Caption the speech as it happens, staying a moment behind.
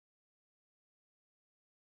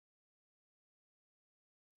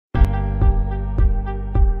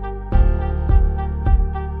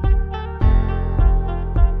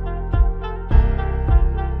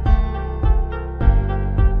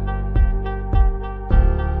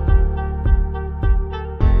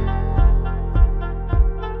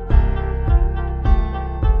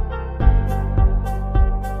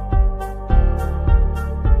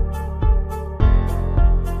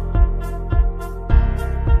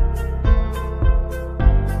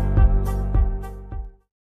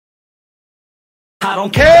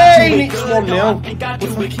Kane, it's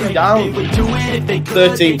 1-0. We're fucking down.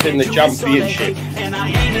 13th in the championship.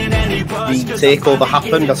 The takeover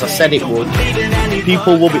happened, as I said it would.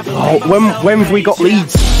 People will be... Oh, when have we got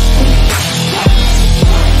Leeds?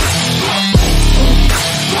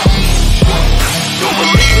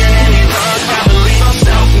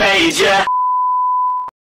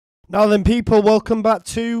 Now then, people, welcome back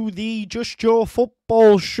to the Just Joe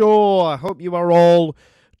Football Show. I hope you are all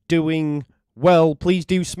doing well. Please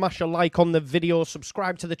do smash a like on the video,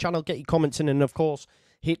 subscribe to the channel, get your comments in, and of course,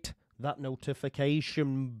 hit that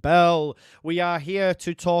notification bell. We are here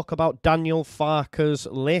to talk about Daniel Farke's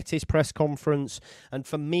latest press conference, and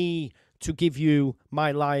for me to give you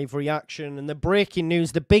my live reaction. And the breaking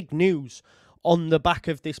news, the big news on the back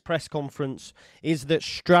of this press conference is that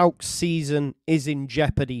Struijk's season is in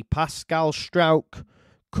jeopardy. Pascal Struijk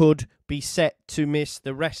could be set to miss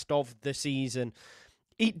the rest of the season.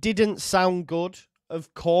 It didn't sound good,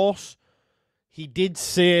 of course. He did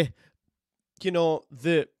say, you know,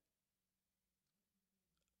 that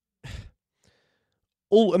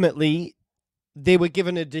ultimately they were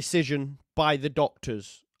given a decision by the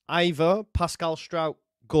doctors. Either Pascal Struijk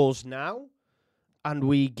goes now and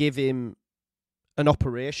we give him an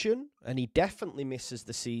operation and he definitely misses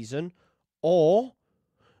the season, or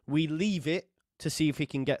we leave it to see if he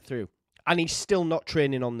can get through. And he's still not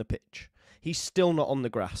training on the pitch. He's still not on the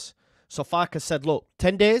grass. So Farke said, look,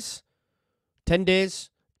 10 days.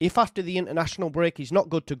 If after the international break he's not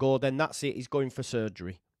good to go, then that's it. He's going for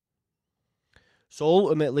surgery. So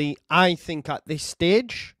ultimately, I think at this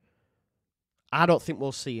stage, I don't think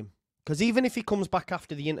we'll see him. Because even if he comes back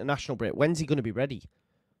after the international break, when's he going to be ready?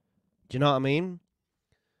 Do you know what I mean?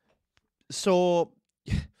 So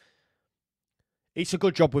it's a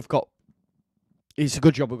good job we've got. It's a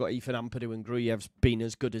good job we've got Ethan Ampadu, and Gruev's been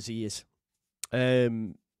as good as he is.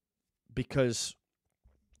 Because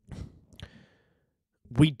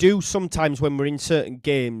we do sometimes when we're in certain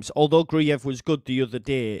games, although Gruev was good the other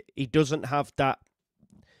day, he doesn't have that.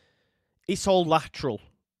 It's all lateral.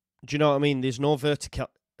 Do you know what I mean? There's no vertical.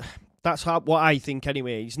 That's what I think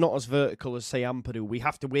anyway. He's not as vertical as, say, Ampadu. We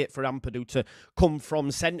have to wait for Ampadu to come from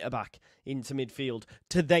centre-back into midfield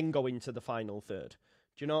to then go into the final third.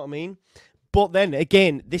 Do you know what I mean? But then,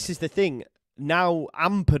 again, this is the thing. Now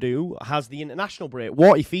Ampadu has the international break.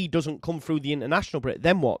 What if he doesn't come through the international break?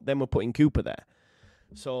 Then what? Then we're putting Cooper there.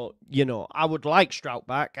 So, you know, I would like Struijk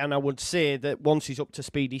back, and I would say that once he's up to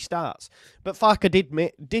speed, he starts. But Farke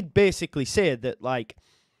did basically say that, like,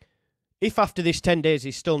 if after this 10 days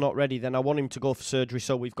he's still not ready, then I want him to go for surgery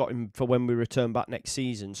so we've got him for when we return back next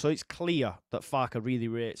season. So it's clear that Farke really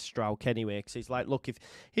rates Struijk anyway, because he's like, look,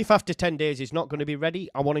 if after 10 days he's not going to be ready,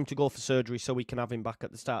 I want him to go for surgery so we can have him back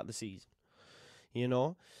at the start of the season. You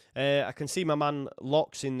know? I can see my man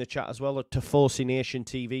Locks in the chat as well, to Forcey Nation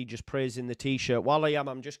TV, just praising the T-shirt. While I am,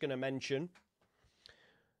 I'm just going to mention,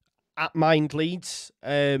 at Mind Leeds,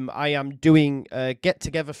 I am doing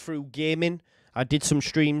get-together through gaming. I did some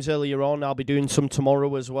streams earlier on. I'll be doing some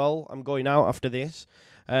tomorrow as well. I'm going out after this.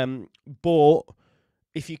 But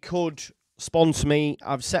if you could sponsor me,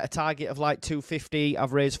 I've set a target of like 250.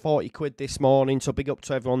 I've raised 40 quid this morning. So big up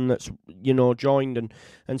to everyone that's, you know, joined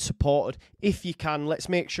and supported. If you can, let's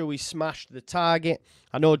make sure we smash the target.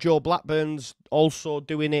 I know Joe Blackburn's also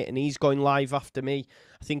doing it, and he's going live after me.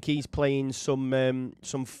 I think he's playing some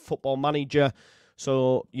Football Manager.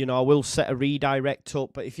 So, you know, I will set a redirect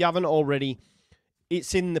up. But if you haven't already,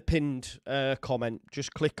 it's in the pinned comment.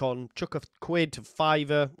 Just click on, chuck a quid,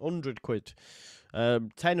 fiver, 100 quid,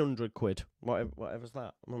 1,000 quid, whatever's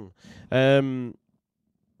that.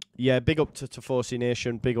 Yeah, big up to Forcey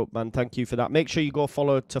Nation. Big up, man. Thank you for that. Make sure you go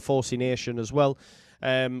follow to Forcey Nation as well.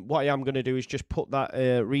 What I am going to do is just put that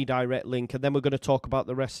redirect link, and then we're going to talk about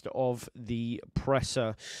the rest of the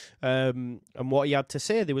presser and what he had to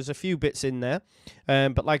say. There was a few bits in there,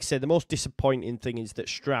 but like I said, the most disappointing thing is that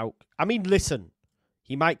Struijk, I mean, listen,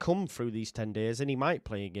 he might come through these 10 days and he might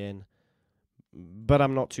play again, but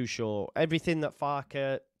I'm not too sure. Everything that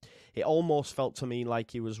Farke, it almost felt to me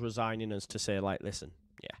like he was resigning us to say, like, listen,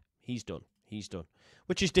 yeah, he's done.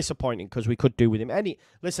 Which is disappointing because we could do with him.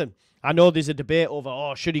 Listen, I know there's a debate over,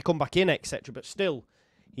 oh, should he come back in, etc. But still,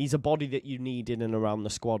 he's a body that you need in and around the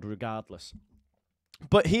squad regardless.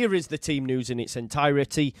 But here is the team news in its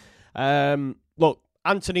entirety. Look,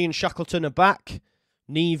 Anthony and Shackleton are back.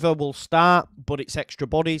 Neither will start, but it's extra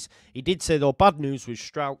bodies. He did say, though, bad news with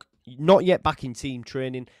Struijk. Not yet back in team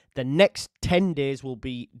training. The next 10 days will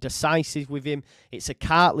be decisive with him. It's a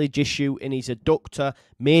cartilage issue in his adductor.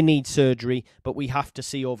 May need surgery, but we have to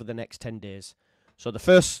see over the next 10 days. So the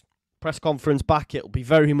first press conference back, it'll be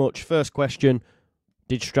very much first question,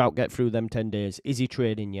 Did Struijk get through them 10 days? Is he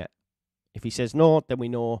training yet? If he says no, then we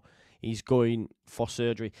know he's going for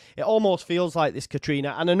surgery. It almost feels like this,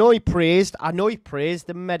 Katrina. And I know he praised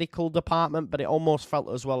the medical department, but it almost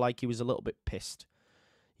felt as well like he was a little bit pissed.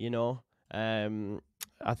 You know?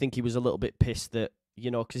 I think he was a little bit pissed that,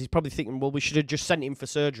 you know, because he's probably thinking, well, we should have just sent him for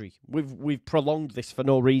surgery. We've prolonged this for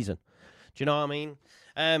no reason. Do you know what I mean?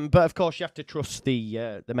 But of course you have to trust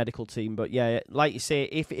the medical team. But yeah, like you say,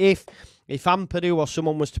 if Ampadu or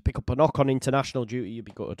someone was to pick up a knock on international duty, you'd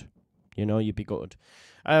be gutted. You know, you'd be gutted.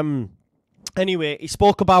 Anyway, he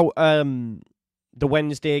spoke about the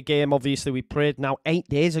Wednesday game. Obviously, we played now 8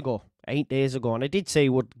 days ago. 8 days ago, and I did say he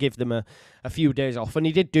would give them a few days off, and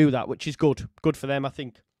he did do that, which is good. Good for them, I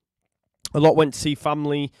think. A lot went to see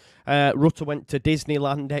family. Rutter went to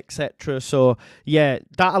Disneyland, etc. So, yeah,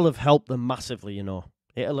 that'll have helped them massively, you know.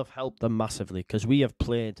 It'll have helped them massively because we have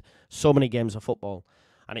played so many games of football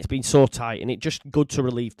and it's been so tight and it's just good to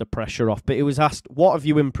relieve the pressure off. But he was asked, what have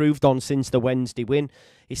you improved on since the Wednesday win?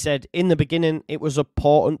 He said, in the beginning, it was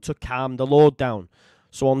important to calm the load down.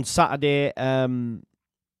 So on Saturday,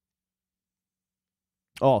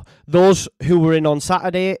 those who were in on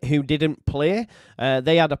Saturday who didn't play,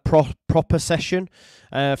 they had a proper session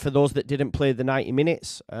for those that didn't play the 90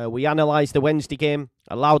 minutes. We analysed the Wednesday game,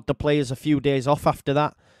 allowed the players a few days off after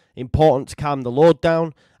that. Important to calm the load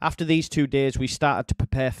down. After these 2 days, we started to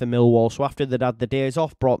prepare for Millwall. So after they'd had the days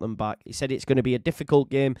off, brought them back. He said it's going to be a difficult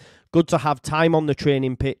game. Good to have time on the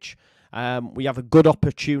training pitch. We have a good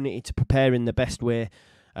opportunity to prepare in the best way.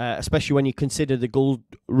 Especially when you consider the good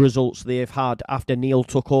results they've had after Neil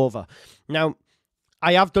took over. Now,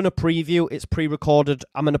 I have done a preview. It's pre-recorded.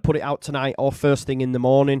 I'm going to put it out tonight or first thing in the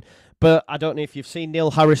morning. But I don't know if you've seen Neil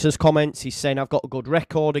Harris's comments. He's saying, I've got a good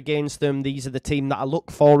record against them. These are the team that I look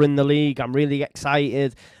for in the league. I'm really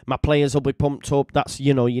excited. My players will be pumped up. That's,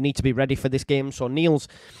 you know, you need to be ready for this game. So Neil's,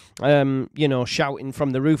 shouting from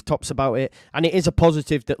the rooftops about it. And it is a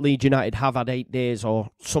positive that Leeds United have had 8 days or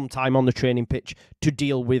some time on the training pitch to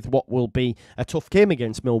deal with what will be a tough game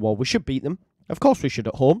against Millwall. We should beat them. Of course we should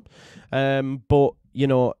at home. But, you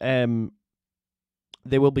know,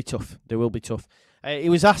 they will be tough. They will be tough. He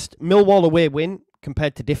was asked, Millwall away win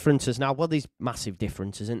compared to differences now. Well, there's massive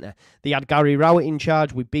differences, isn't there? They had Gary Rowett in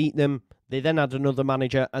charge. We beat them. They then had another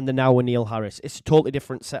manager, and they're now with Neil Harris. It's a totally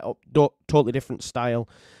different setup, totally different style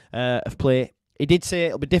of play. He did say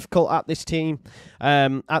it'll be difficult at this team.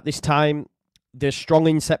 At this time, they're strong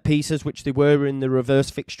in set pieces, which they were in the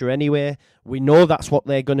reverse fixture anyway. We know that's what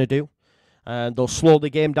they're going to do. They'll slow the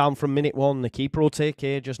game down from minute one. The keeper will take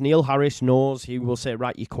ages. Neil Harris knows. He will say,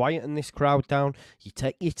 right, you quieten this crowd down. You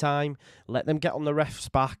take your time. Let them get on the ref's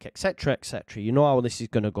back, etc., etc. You know how this is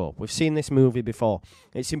going to go. We've seen this movie before.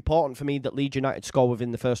 It's important for me that Leeds United score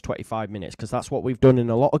within the first 25 minutes because that's what we've done in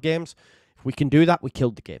a lot of games. If we can do that, we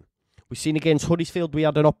killed the game. We've seen against Huddersfield, we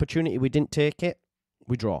had an opportunity. We didn't take it.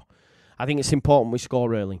 We draw. I think it's important we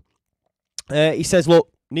score early. He says,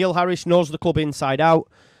 look, Neil Harris knows the club inside out.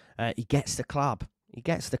 He gets the club. He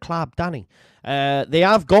gets the club, Danny. They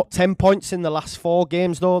have got 10 points in the last 4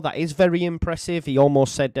 games, though. That is very impressive. He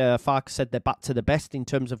almost said, Farke said they're back to the best in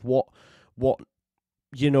terms of what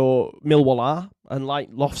you know, Millwall are. And like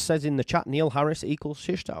Loft says in the chat, Neil Harris equals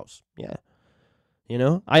JUSTJOE. Yeah. You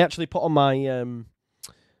know, I actually put on my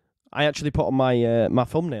my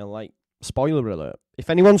thumbnail, like, spoiler alert.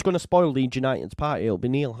 If anyone's going to spoil Leeds United's party, it'll be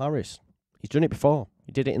Neil Harris. He's done it before.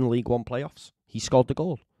 He did it in the League One playoffs. He scored the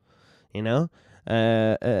goal. You know,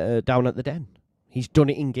 down at the Den. He's done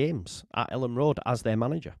it in games at Ellen Road as their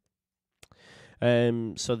manager.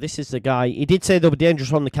 So this is the guy. He did say they'll be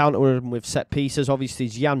dangerous on the counter with set pieces. Obviously,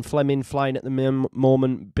 it's Jan Fleming flying at the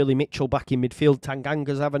moment. Billy Mitchell back in midfield.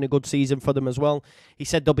 Tanganga's having a good season for them as well. He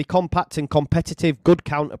said they'll be compact and competitive, good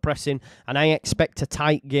counter pressing, and I expect a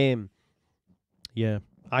tight game. Yeah,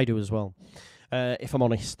 I do as well. If I'm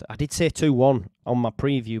honest, I did say 2-1 on my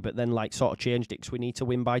preview, but then like sort of changed it because we need to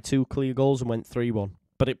win by 2 clear goals and went 3-1.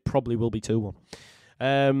 But it probably will be 2-1.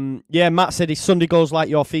 Yeah, Matt said if Sunday goes like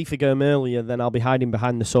your FIFA game earlier, then I'll be hiding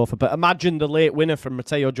behind the sofa. But imagine the late winner from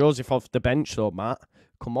Mateo Joseph off the bench, though, Matt.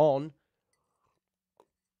 Come on.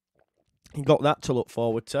 He got that to look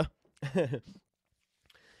forward to.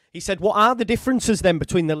 He said, what are the differences then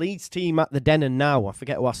between the Leeds team at the Den and now? I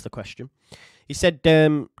forget who asked the question. He said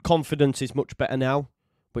confidence is much better now,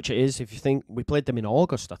 which it is. If you think we played them in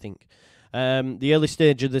August, I think. The early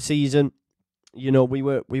stage of the season, you know, we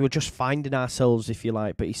were just finding ourselves, if you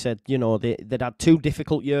like. But he said, you know, they'd had 2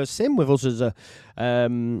 difficult years. Same with us as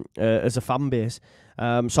a fan base.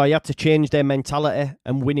 So I had to change their mentality,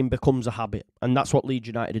 and winning becomes a habit. And that's what Leeds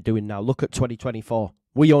United are doing now. Look at 2024.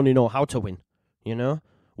 We only know how to win. You know,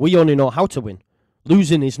 we only know how to win.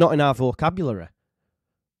 Losing is not in our vocabulary.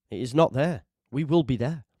 It is not there. We will be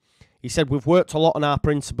there. He said, we've worked a lot on our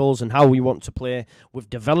principles and how we want to play. We've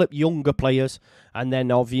developed younger players. And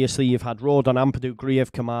then, obviously, you've had Rodon, Ampadu,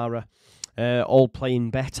 Gruev, Kamara, all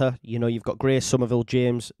playing better. You know, you've got Gray, Somerville,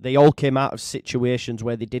 James. They all came out of situations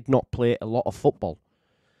where they did not play a lot of football.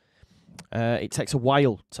 It takes a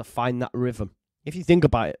while to find that rhythm. If you think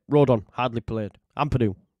about it, Rodon hardly played.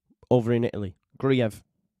 Ampadu, over in Italy. Gruev,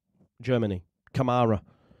 Germany. Kamara,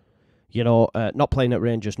 you know, not playing at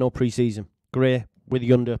Rangers, no pre-season. Gray with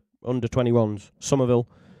the under 21s. Somerville,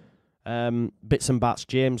 bits and bats.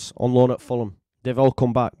 James on loan at Fulham. They've all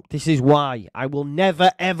come back. This is why I will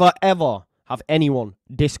never, ever, ever have anyone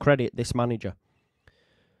discredit this manager.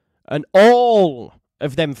 And all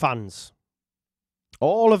of them fans,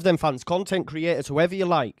 content creators, whoever you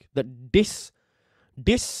like, that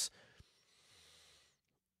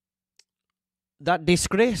that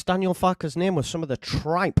disgrace Daniel Farke's name with some of the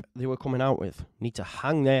tripe they were coming out with need to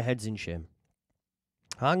hang their heads in shame.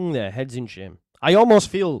 Hang their heads in shame. I almost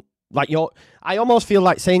feel like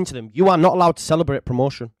saying to them, you are not allowed to celebrate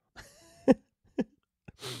promotion.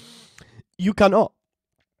 You cannot.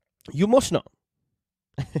 You must not.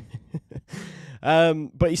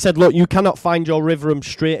 But he said, look, you cannot find your rhythm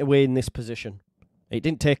straight away in this position. It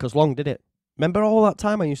didn't take us long, did it? Remember all that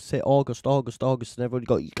time I used to say August, and everybody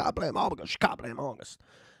go, you can't blame August.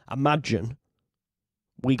 Imagine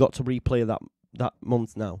we got to replay that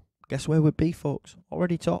month now. Guess where we'd be, folks?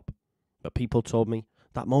 Already top. But people told me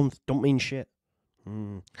that month don't mean shit.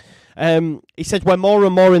 He said we're more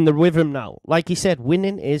and more in the rhythm now. Like he said,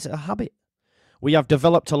 winning is a habit. We have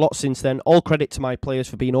developed a lot since then. All credit to my players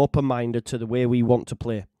for being open-minded to the way we want to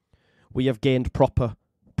play. We have gained proper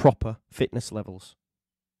fitness levels.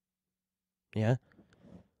 Yeah.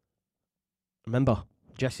 Remember,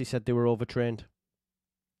 Jesse said they were overtrained.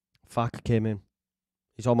 Farke came in.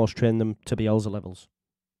 He's almost trained them to Bielsa levels.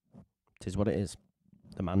 It is what it is.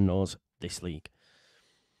 The man knows this league.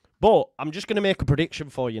 But I'm just going to make a prediction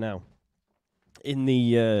for you now. In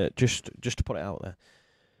the just to put it out there.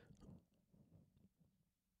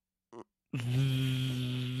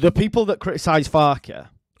 The people that criticise Farke,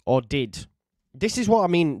 or did, this is what I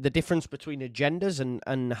mean, the difference between agendas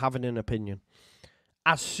and having an opinion.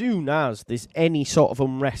 As soon as there's any sort of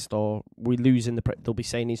unrest or we lose in the they'll be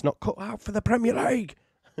saying he's not cut out for the Premier League.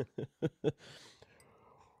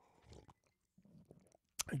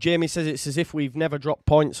 Jamie says it's as if we've never dropped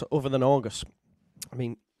points other than August. I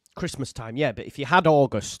mean, Christmas time, yeah, but if you had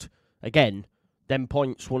August again, then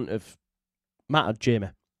points wouldn't have mattered,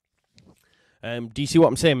 Jamie. Do you see what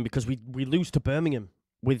I'm saying? Because we lose to Birmingham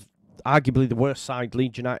with arguably the worst side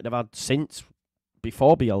Leeds United have had since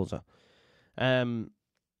before Bielsa.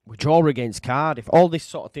 We draw against Cardiff, all this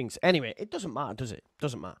sort of things. Anyway, it doesn't matter, does it?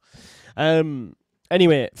 Doesn't matter.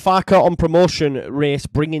 Anyway, Farke on promotion race,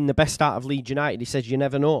 bringing the best out of Leeds United. He says you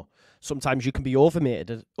never know. Sometimes you can be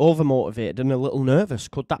overmotivated and a little nervous.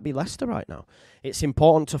 Could that be Leicester right now? It's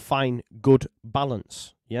important to find good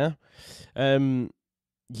balance. Yeah?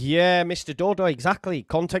 Yeah, Mr. Dodo, exactly.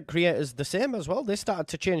 Content creators the same as well. They started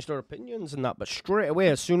to change their opinions and that, but straight away,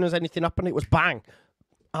 as soon as anything happened, it was bang.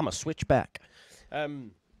 I'm a switchback.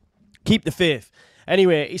 Keep the faith.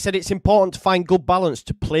 Anyway, he said it's important to find good balance,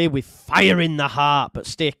 to play with fire in the heart, but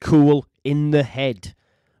stay cool in the head.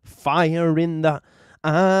 Fire in the...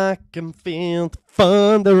 I can feel the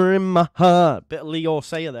thunder in my heart. Bit of Leo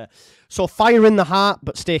Sayer there. So fire in the heart,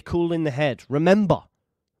 but stay cool in the head. Remember,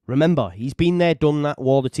 he's been there, done that,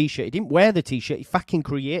 wore the T-shirt. He didn't wear the T-shirt. He fucking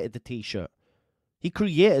created the T-shirt. He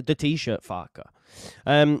created the T-shirt, Farke.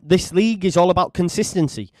 This league is all about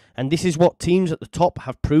consistency, and this is what teams at the top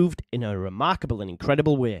have proved in a remarkable and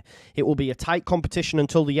incredible way. It will be a tight competition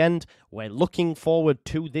until the end. We're looking forward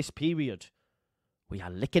to this period. We are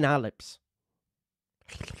licking our lips.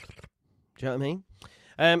 Do you know what I mean?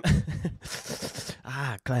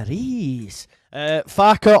 Clarice.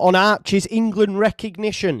 Farke on Archie's England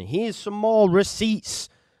recognition. Here's some more receipts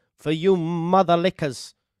for you mother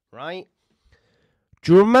lickers, right?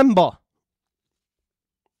 Do you remember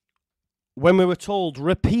when we were told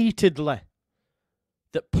repeatedly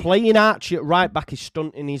that playing Archie at right back is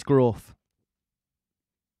stunting his growth?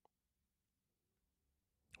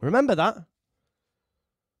 Remember that?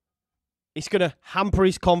 It's going to hamper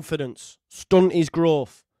his confidence, stunt his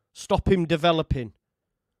growth, stop him developing.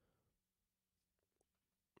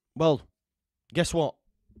 Well, guess what?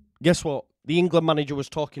 The England manager was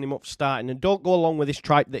talking him up starting, and don't go along with this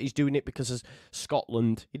tripe that he's doing it because of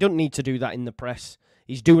Scotland. He don't need to do that in the press.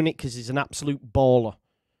 He's doing it because he's an absolute baller.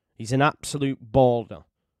 He's an absolute baller.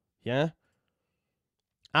 Yeah?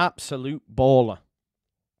 Absolute baller.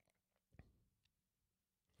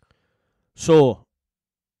 So,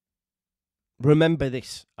 remember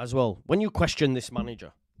this as well. When you question this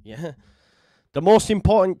manager, yeah, the most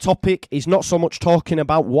important topic is not so much talking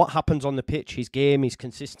about what happens on the pitch, his game, his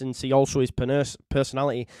consistency, also his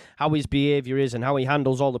personality, how his behaviour is, and how he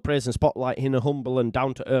handles all the praise and spotlight in a humble and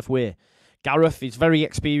down-to-earth way. Gareth is very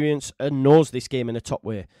experienced and knows this game in a top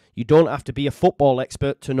way. You don't have to be a football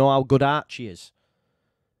expert to know how good Archie is.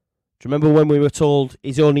 Do you remember when we were told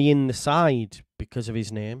he's only in the side because of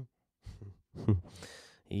his name?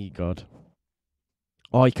 God.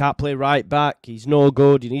 Oh, he can't play right back. He's no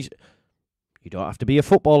good. You don't have to be a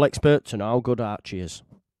football expert to know how good Archie is.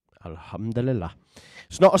 Alhamdulillah.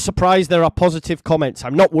 It's not a surprise there are positive comments.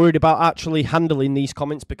 I'm not worried about actually handling these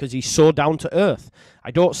comments because he's so down to earth.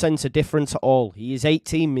 I don't sense a difference at all. He is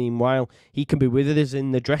 18, meanwhile. He can be with us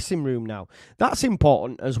in the dressing room now. That's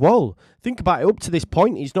important as well. Think about it, up to this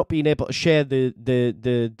point, he's not being able to share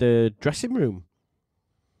the dressing room.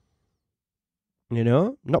 You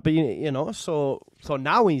know? Not being, you know, so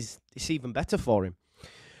now it's even better for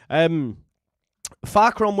him.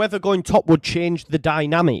 Farker on whether going top would change the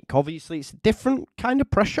dynamic. Obviously, it's a different kind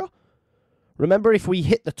of pressure. Remember, if we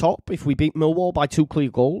hit the top, if we beat Millwall by 2 clear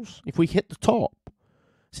goals, if we hit the top,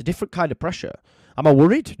 it's a different kind of pressure. Am I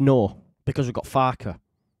worried? No, because we've got Farker.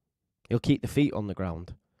 He'll keep the feet on the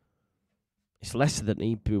ground. It's less than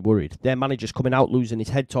he'd be worried. Their manager's coming out losing his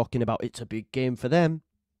head talking about it's a big game for them.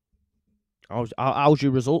 How's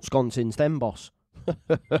your results gone since then, boss?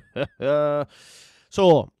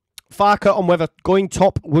 So, Farker on whether going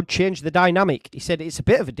top would change the dynamic. He said it's a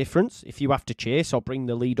bit of a difference if you have to chase or bring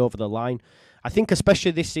the lead over the line. I think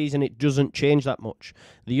especially this season it doesn't change that much.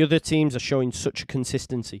 The other teams are showing such a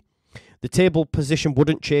consistency. The table position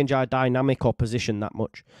wouldn't change our dynamic or position that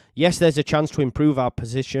much. Yes, there's a chance to improve our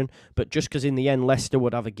position, but just because in the end Leicester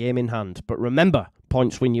would have a game in hand. But remember,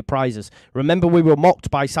 points win your prizes. Remember we were mocked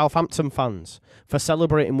by Southampton fans for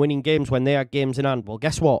celebrating winning games when they had games in hand. Well,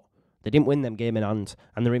 guess what? They didn't win them game in hand,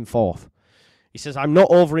 and they're in 4th. He says, I'm not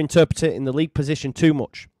over-interpreting the league position too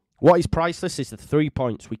much. What is priceless is the 3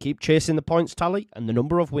 points. We keep chasing the points tally and the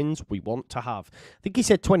number of wins we want to have. I think he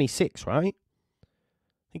said 26, right?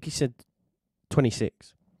 I think he said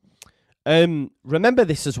 26. Remember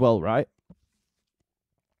this as well, right?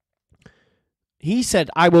 He said,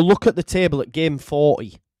 I will look at the table at game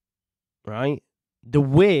 40, right? The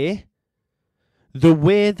way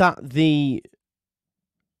that the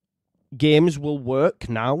games will work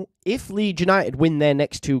now. If Leeds United win their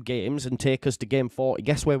next 2 games and take us to game 40,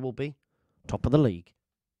 guess where we'll be? Top of the league.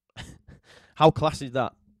 How class is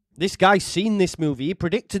that? This guy's seen this movie. He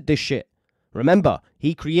predicted this shit. Remember,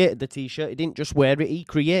 he created the t-shirt. He didn't just wear it. He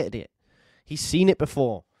created it. He's seen it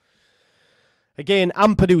before. Again,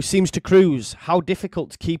 Ampadu seems to cruise. How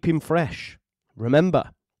difficult to keep him fresh.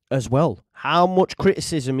 Remember, as well, how much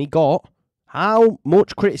criticism he got. How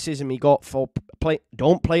much criticism he got for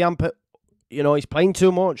don't play Ampadu. You know, he's playing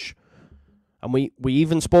too much. And we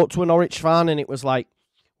even spoke to a Norwich fan and it was like,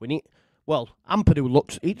 Ampadu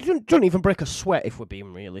looks, he doesn't even break a sweat if we're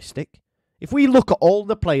being realistic. If we look at all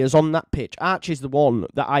the players on that pitch, Archie's the one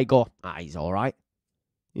that I go, he's all right.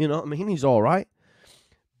 You know what I mean? He's all right.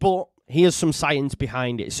 But he has some science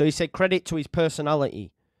behind it. So he said credit to his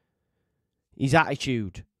personality, his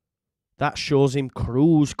attitude. That shows him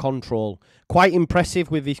cruise control. Quite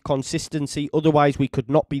impressive with his consistency. Otherwise, we could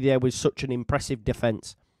not be there with such an impressive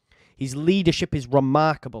defence. His leadership is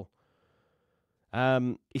remarkable.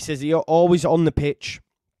 He says he's always on the pitch.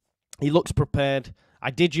 He looks prepared.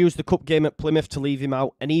 I did use the cup game at Plymouth to leave him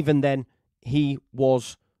out. And even then, he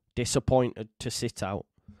was disappointed to sit out.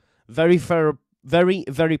 Very fair, very,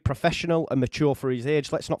 very professional and mature for his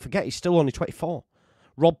age. Let's not forget, he's still only 24.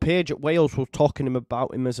 Rob Page at Wales was talking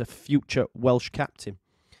about him as a future Welsh captain.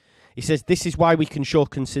 He says, this is why we can show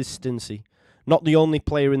consistency. Not the only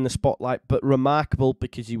player in the spotlight, but remarkable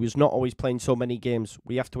because he was not always playing so many games.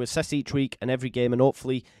 We have to assess each week and every game, and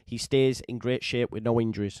hopefully he stays in great shape with no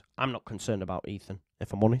injuries. I'm not concerned about Ethan,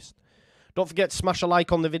 if I'm honest. Don't forget to smash a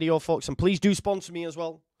like on the video, folks, and please do sponsor me as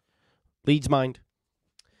well. Leeds Mind.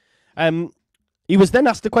 He was then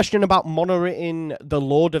asked the question about monitoring the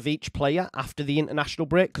load of each player after the international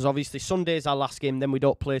break, because obviously Sunday's our last game, then we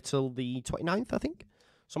don't play till the 29th, I think.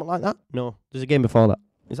 Something like that. No, there's a game before that.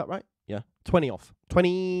 Is that right? Yeah.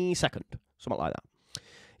 22nd, something like that.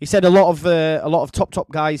 He said a lot of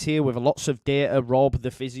top guys here with lots of data. Rob, the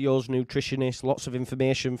physios, nutritionists, lots of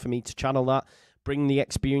information for me to channel that. Bring the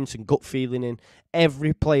experience and gut feeling in.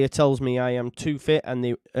 Every player tells me I am too fit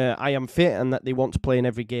and I am fit and that they want to play in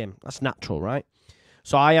every game. That's natural, right?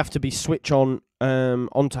 So I have to be switch on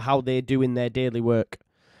onto how they do in their daily work.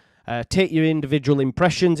 Take your individual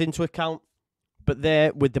impressions into account. but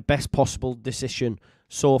they're with the best possible decision.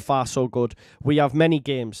 So far, so good. We have many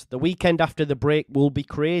games. The weekend after the break will be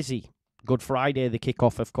crazy. Good Friday, the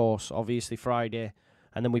kickoff, of course. Obviously Friday.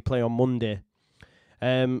 And then we play on Monday.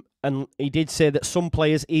 And he did say that some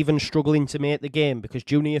players even struggling to make the game because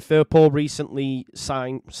Junior Firpo recently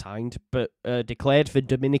declared for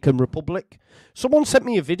Dominican Republic. Someone sent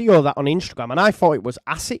me a video of that on Instagram and I thought it was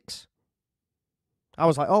Asics. I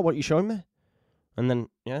was like, oh, what are you showing me? And then,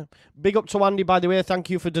 yeah. Big up to Andy, by the way. Thank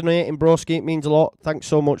you for donating, broski. It means a lot. Thanks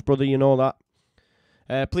so much, brother. You know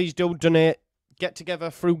that. Please do donate. Get together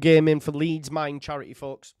through gaming for Leeds Mind charity,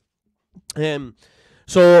 folks.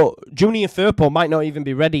 So, Junior Firpo might not even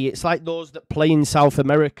be ready. It's like those that play in South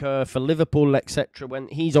America for Liverpool, etc. When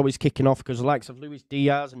he's always kicking off because the likes of Luis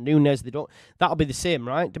Diaz and Nunez, they don't. That'll be the same,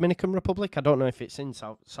 right? Dominican Republic? I don't know if it's in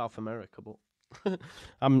South America, but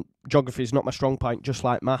geography is not my strong point, just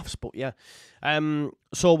like maths, but yeah.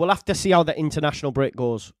 So we'll have to see how the international break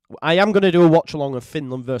goes. I am going to do a watch along of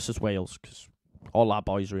Finland versus Wales because all our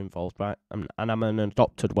boys are involved, right? And I'm an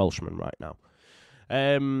adopted Welshman right now.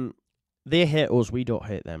 They hate us, we don't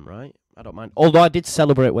hate them, right? I don't mind. Although I did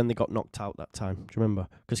celebrate when they got knocked out that time. Do you remember?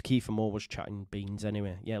 Because Kiefer Moore was chatting beans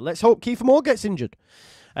anyway. Yeah, let's hope Kiefer Moore gets injured.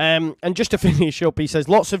 And just to finish up, he says,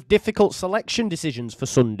 lots of difficult selection decisions for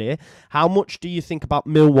Sunday. How much do you think about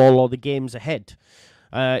Millwall or the games ahead?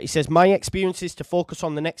 He says, my experience is to focus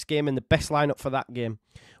on the next game and the best lineup for that game.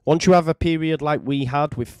 Once you have a period like we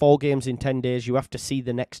had with 4 games in 10 days, you have to see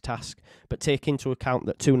the next task, but take into account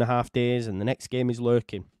that 2.5 days and the next game is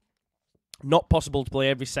lurking. Not possible to play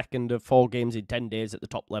every second of 4 games in 10 days at the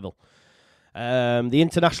top level. The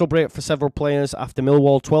international break for several players after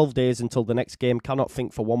Millwall, 12 days until the next game. Cannot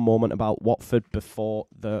think for one moment about Watford before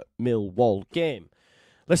the Millwall game.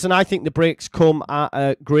 Listen, I think the breaks come at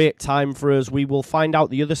a great time for us. We will find out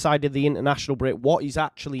the other side of the international break, what is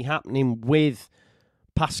actually happening with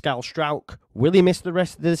Pascal Struijk. Will he miss the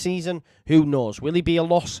rest of the season? Who knows? Will he be a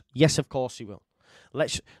loss? Yes, of course he will.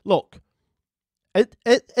 Look. At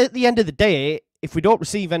the end of the day, if we don't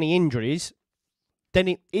receive any injuries, then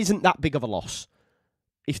it isn't that big of a loss,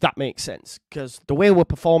 if that makes sense. Because the way we're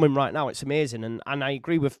performing right now, it's amazing. And I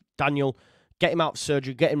agree with Daniel, get him out of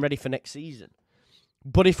surgery, get him ready for next season.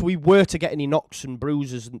 But if we were to get any knocks and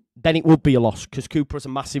bruises, then it would be a loss. Because Cooper has a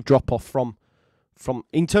massive drop-off from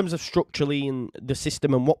in terms of structurally and the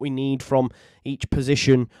system and what we need from each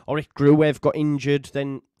position. Or if Gruev got injured,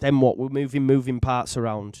 then what? We're moving parts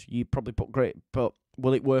around. You probably put great, but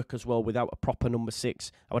will it work as well without a proper number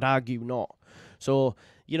 6? I would argue not. So,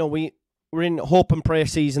 we're in hope and prayer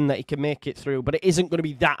season that he can make it through, but it isn't going to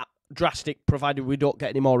be that drastic provided we don't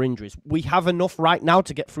get any more injuries. We have enough right now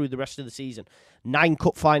to get through the rest of the season. 9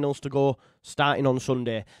 cup finals to go, starting on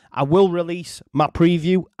Sunday. I will release my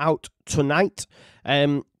preview out tonight.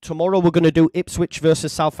 Tomorrow we're going to do Ipswich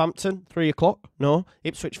versus Southampton, 3 o'clock. No,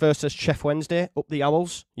 Ipswich versus Sheff Wednesday, up the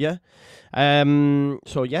Owls. Yeah.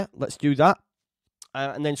 So yeah, let's do that.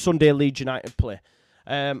 And then Sunday Leeds United play.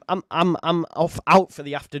 I'm out for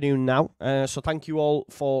the afternoon now. So thank you all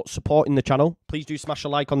for supporting the channel. Please do smash a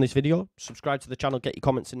like on this video, subscribe to the channel, get your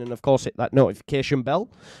comments in, and of course hit that notification bell.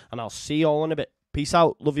 And I'll see you all in a bit. Peace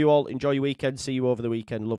out. Love you all. Enjoy your weekend. See you over the weekend. Love.